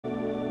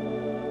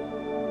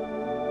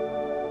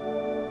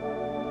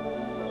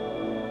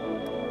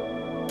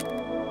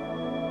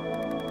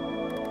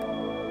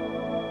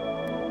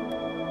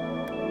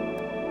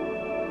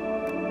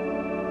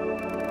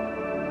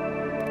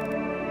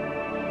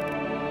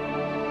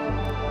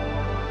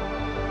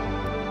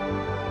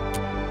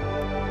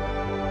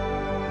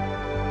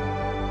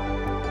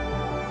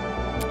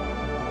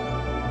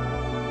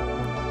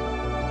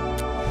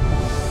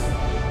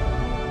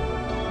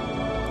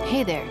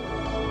Hey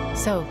there.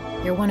 So,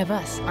 you're one of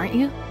us, aren't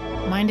you?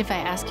 Mind if I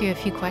ask you a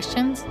few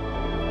questions?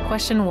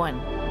 Question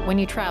 1. When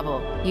you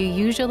travel, you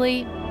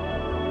usually...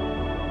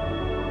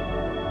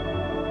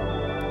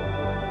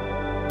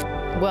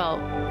 Well,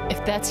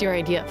 if that's your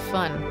idea of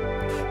fun.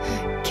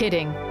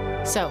 Kidding.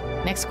 So,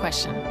 next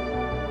question.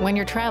 When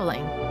you're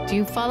traveling, do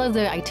you follow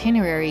the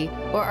itinerary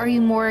or are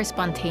you more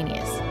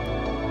spontaneous?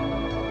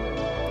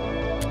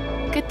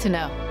 Good to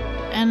know.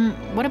 And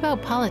what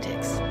about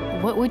politics?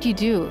 What would you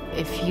do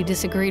if you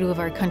disagreed with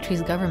our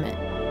country's government?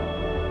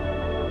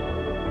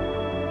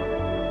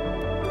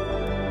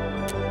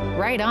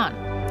 Right on.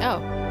 Oh,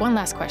 one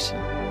last question.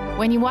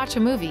 When you watch a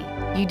movie,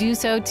 you do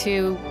so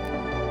to...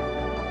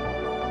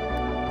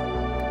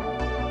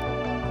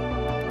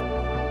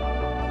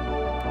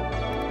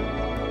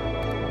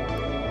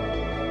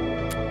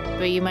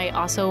 But you might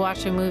also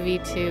watch a movie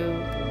to...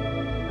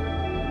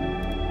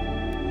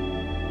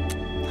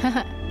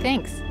 Haha,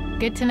 thanks.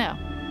 Good to know.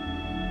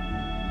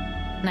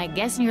 And I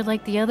guess you're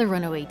like the other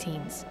runaway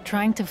teens,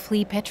 trying to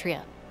flee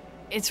Petria.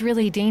 It's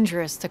really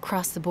dangerous to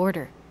cross the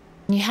border.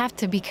 You have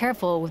to be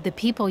careful with the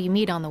people you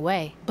meet on the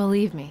way,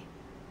 believe me.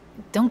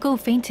 Don't go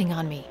fainting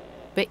on me,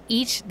 but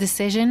each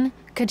decision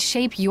could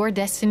shape your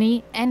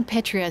destiny and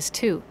Petria's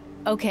too.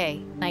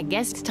 Okay, I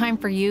guess it's time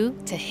for you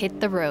to hit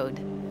the road.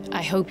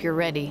 I hope you're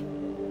ready.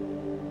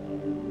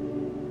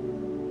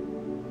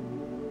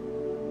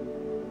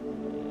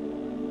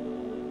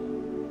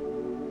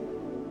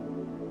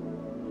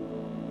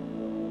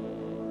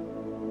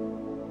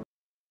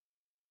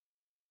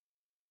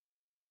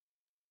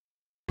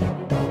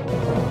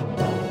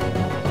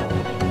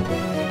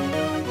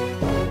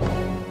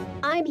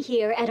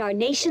 Here at our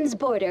nation's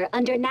border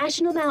under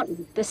National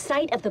Mountain, the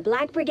site of the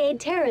Black Brigade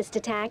terrorist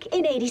attack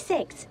in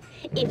 '86.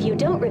 If you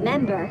don't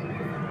remember,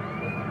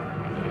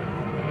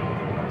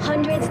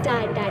 hundreds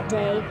died that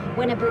day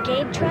when a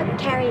brigade truck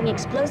carrying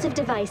explosive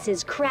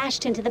devices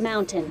crashed into the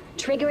mountain,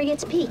 triggering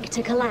its peak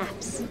to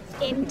collapse.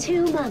 In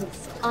 2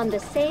 months, on the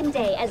same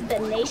day as the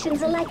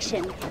nation's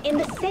election, in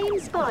the same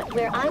spot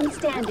where I'm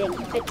standing,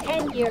 the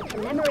 10-year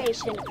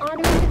commemoration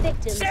honoring the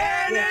victims will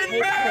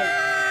take place.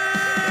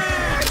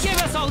 Give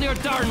us all your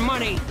darn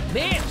money,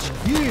 bitch!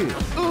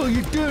 Yeah, all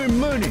your darn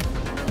money.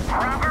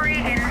 Robbery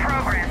in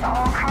progress.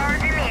 All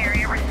cars in the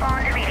area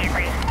respond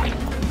immediately.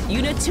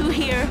 Unit 2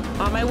 here.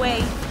 On my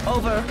way.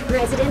 Over.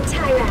 President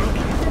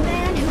Tyrak, the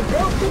man who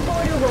built the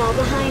border wall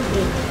behind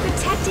me,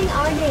 protecting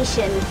our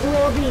nation,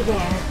 will be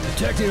there.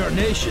 Protecting our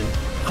nation?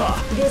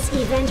 Ha! This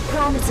event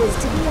promises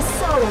to be a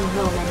solemn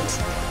moment,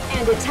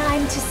 and a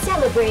time to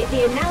celebrate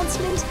the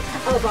announcement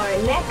of our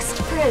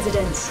next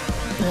president.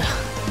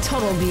 Ugh,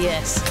 total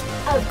BS.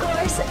 Of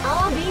course,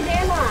 I'll be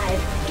there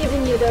live,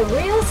 giving you the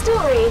real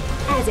story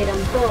as it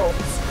unfolds.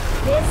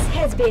 This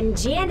has been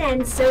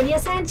GNN's Sonia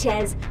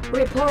Sanchez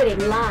reporting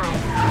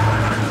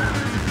live.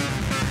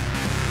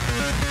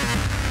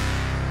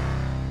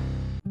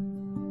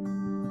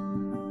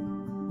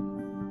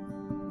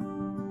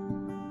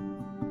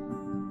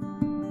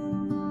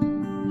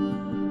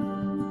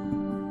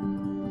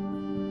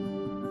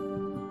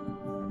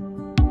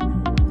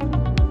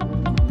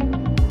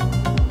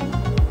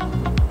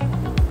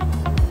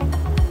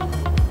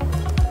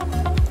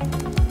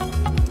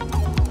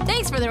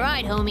 For the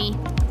ride, homie.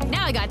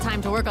 Now I got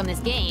time to work on this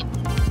game.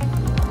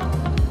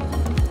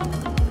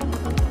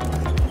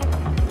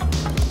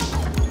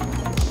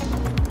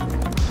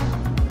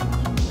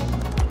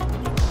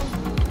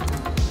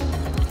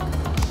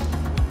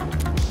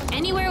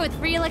 Anywhere with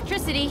free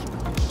electricity.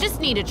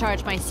 Just need to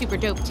charge my super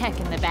dope tech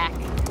in the back.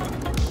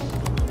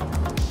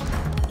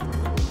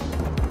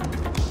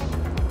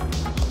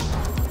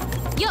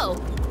 Yo,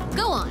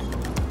 go on.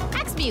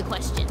 Ask me a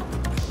question.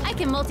 I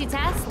can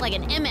multitask like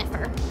an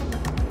MFer.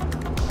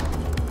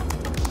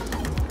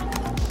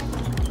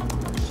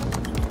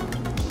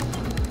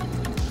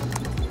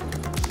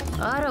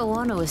 I don't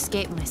want to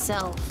escape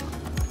myself,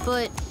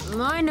 but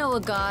I know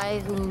a guy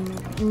who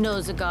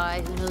knows a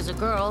guy who knows a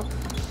girl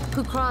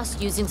who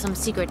crossed using some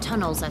secret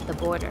tunnels at the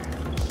border.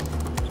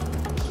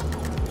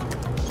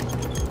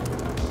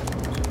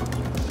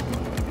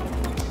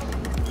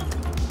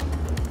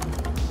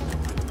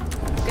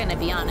 Gonna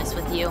be honest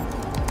with you.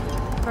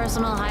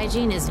 Personal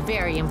hygiene is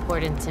very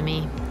important to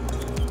me.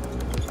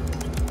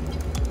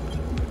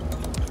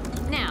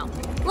 Now,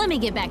 let me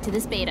get back to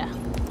this beta.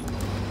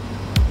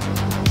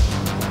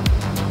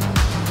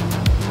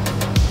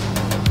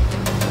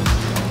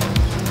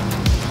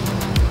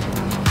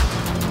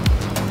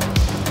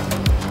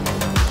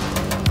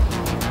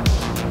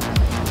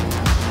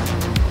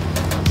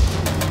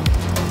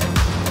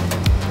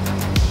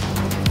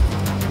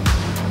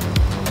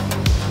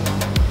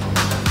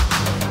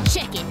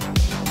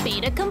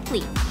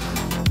 Complete.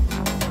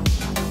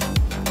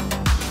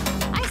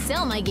 I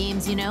sell my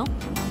games, you know.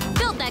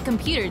 Built that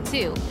computer,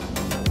 too.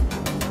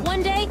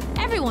 One day,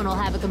 everyone will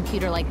have a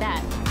computer like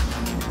that.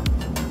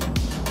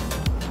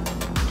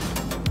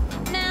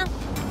 Nah,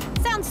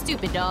 sounds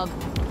stupid, dog.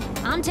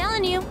 I'm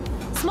telling you,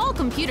 small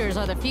computers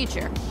are the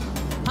future.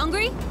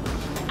 Hungry?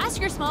 Ask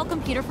your small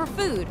computer for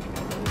food.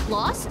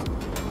 Lost?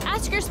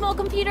 Ask your small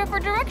computer for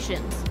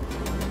directions.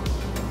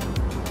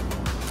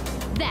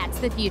 That's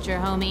the future,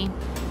 homie.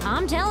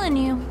 I'm telling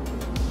you.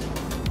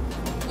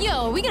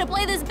 Yo, are we gonna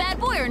play this bad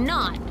boy or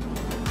not?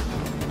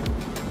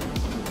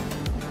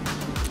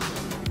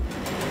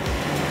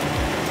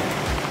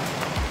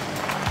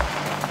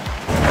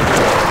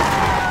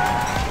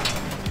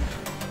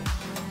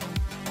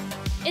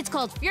 It's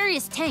called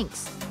Furious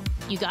Tanks.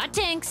 You got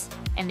tanks,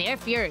 and they're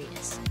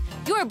furious.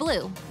 You're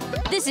blue.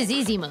 This is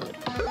easy mode.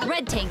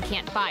 Red tank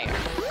can't fire.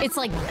 It's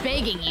like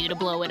begging you to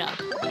blow it up.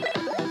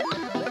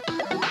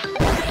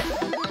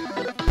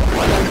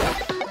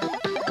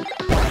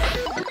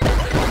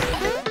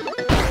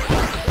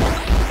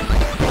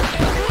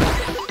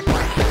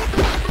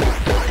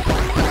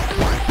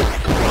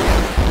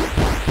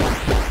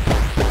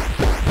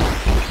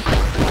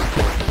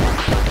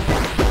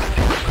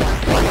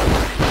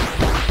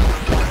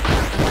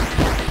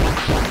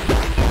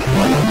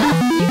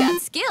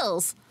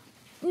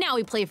 Now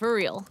we play for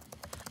real.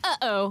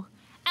 Uh-oh,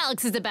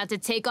 Alex is about to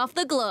take off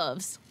the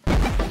gloves.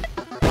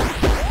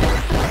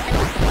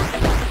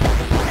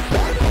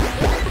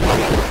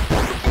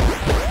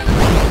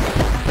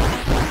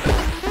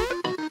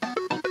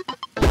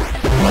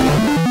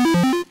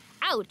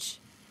 Ouch.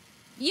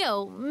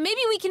 Yo,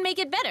 maybe we can make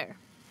it better.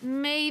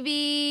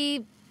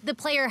 Maybe the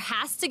player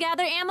has to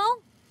gather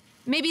ammo?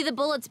 Maybe the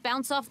bullets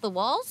bounce off the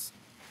walls?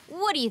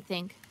 What do you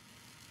think?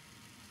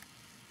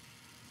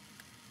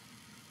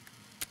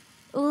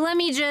 Let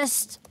me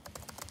just...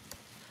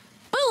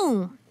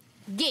 Boom!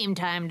 Game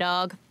time,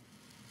 dog.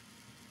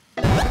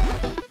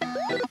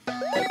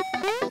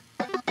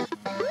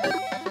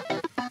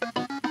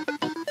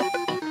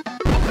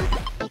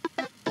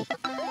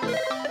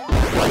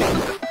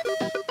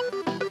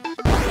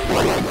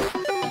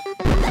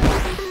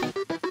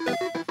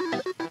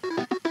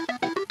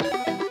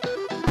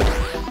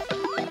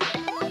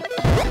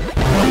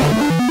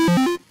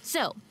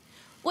 So,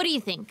 what do you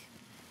think?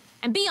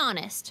 And be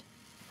honest.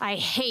 I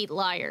hate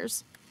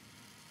liars.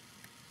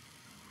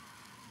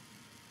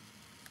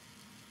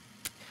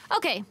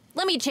 Okay,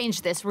 let me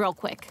change this real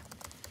quick.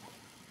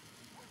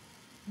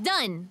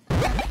 Done.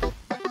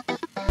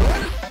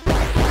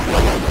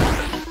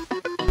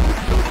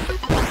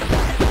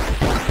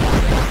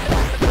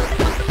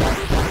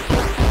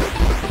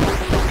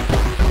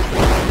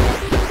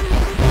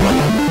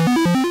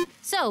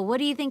 So, what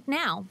do you think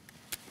now?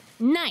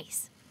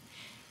 Nice.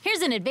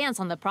 Here's an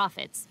advance on the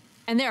profits,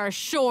 and there are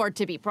sure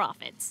to be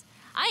profits.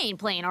 I ain't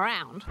playing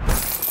around.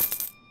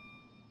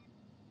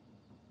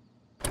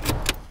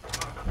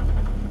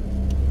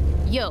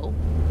 Yo,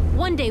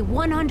 one day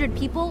 100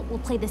 people will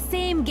play the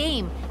same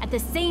game at the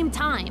same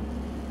time.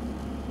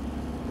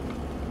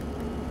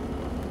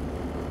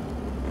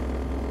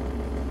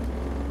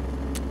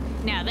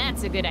 Now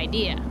that's a good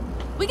idea.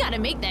 We gotta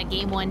make that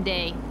game one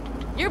day.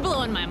 You're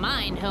blowing my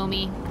mind,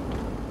 homie.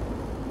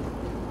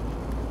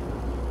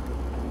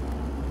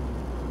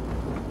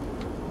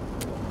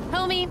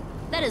 Homie,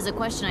 that is a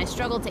question I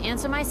struggle to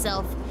answer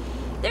myself.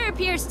 There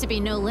appears to be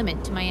no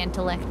limit to my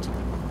intellect.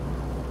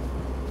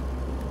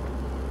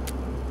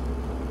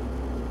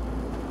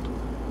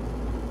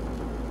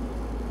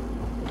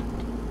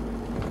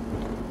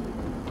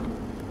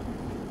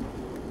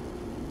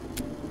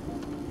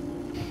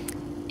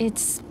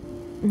 It's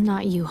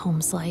not you,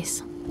 Home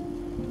Slice.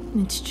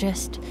 It's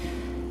just...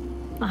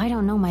 I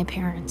don't know my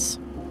parents.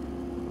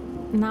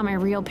 Not my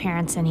real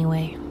parents,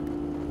 anyway.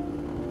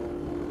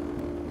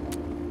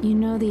 You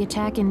know the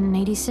attack in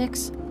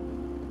 '86?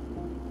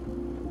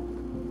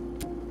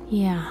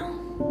 Yeah.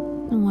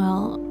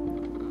 Well,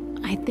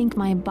 I think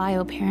my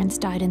bio parents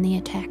died in the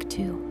attack,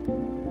 too.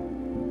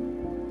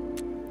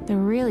 The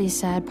really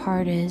sad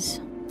part is,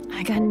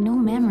 I got no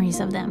memories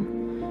of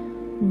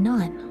them.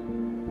 None.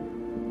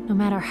 No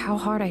matter how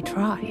hard I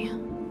try.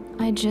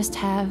 I just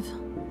have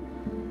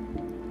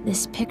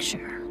this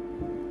picture.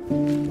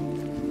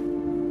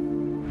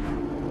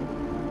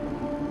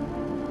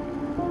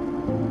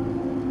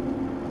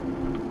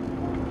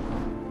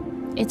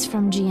 It's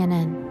from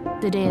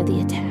GNN, the day of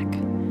the attack.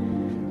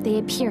 They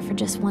appear for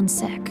just 1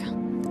 sec.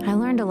 I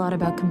learned a lot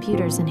about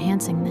computers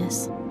enhancing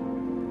this.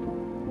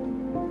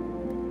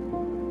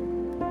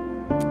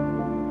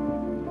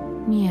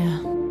 Yeah.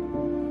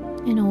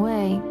 In a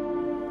way,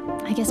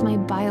 I guess my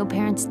bio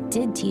parents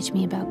did teach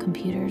me about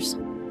computers.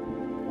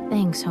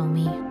 Thanks,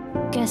 homie.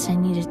 Guess I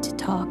needed to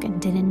talk and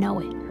didn't know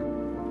it.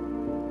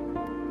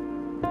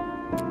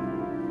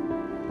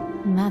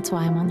 And that's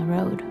why I'm on the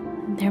road.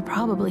 They're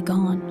probably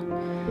gone.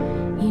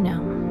 You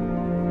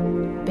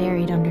know,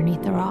 buried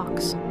underneath the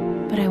rocks.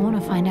 But I want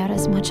to find out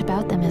as much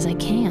about them as I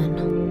can.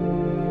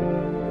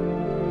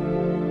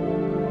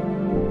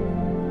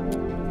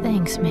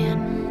 Thanks,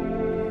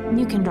 man.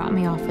 You can drop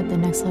me off at the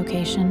next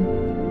location.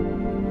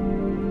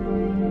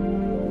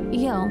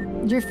 Yo,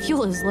 your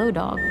fuel is low,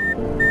 dog.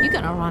 You're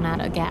gonna run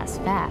out of gas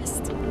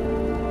fast.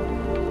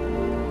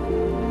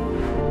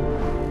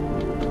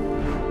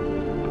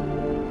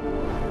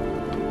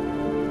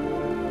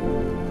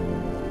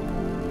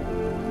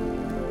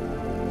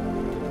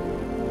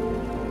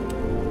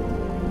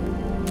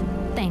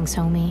 Thanks,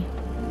 Thanks, homie.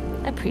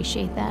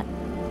 Appreciate that.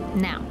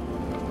 Now,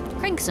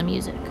 crank some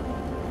music.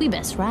 We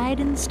best ride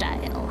in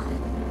style.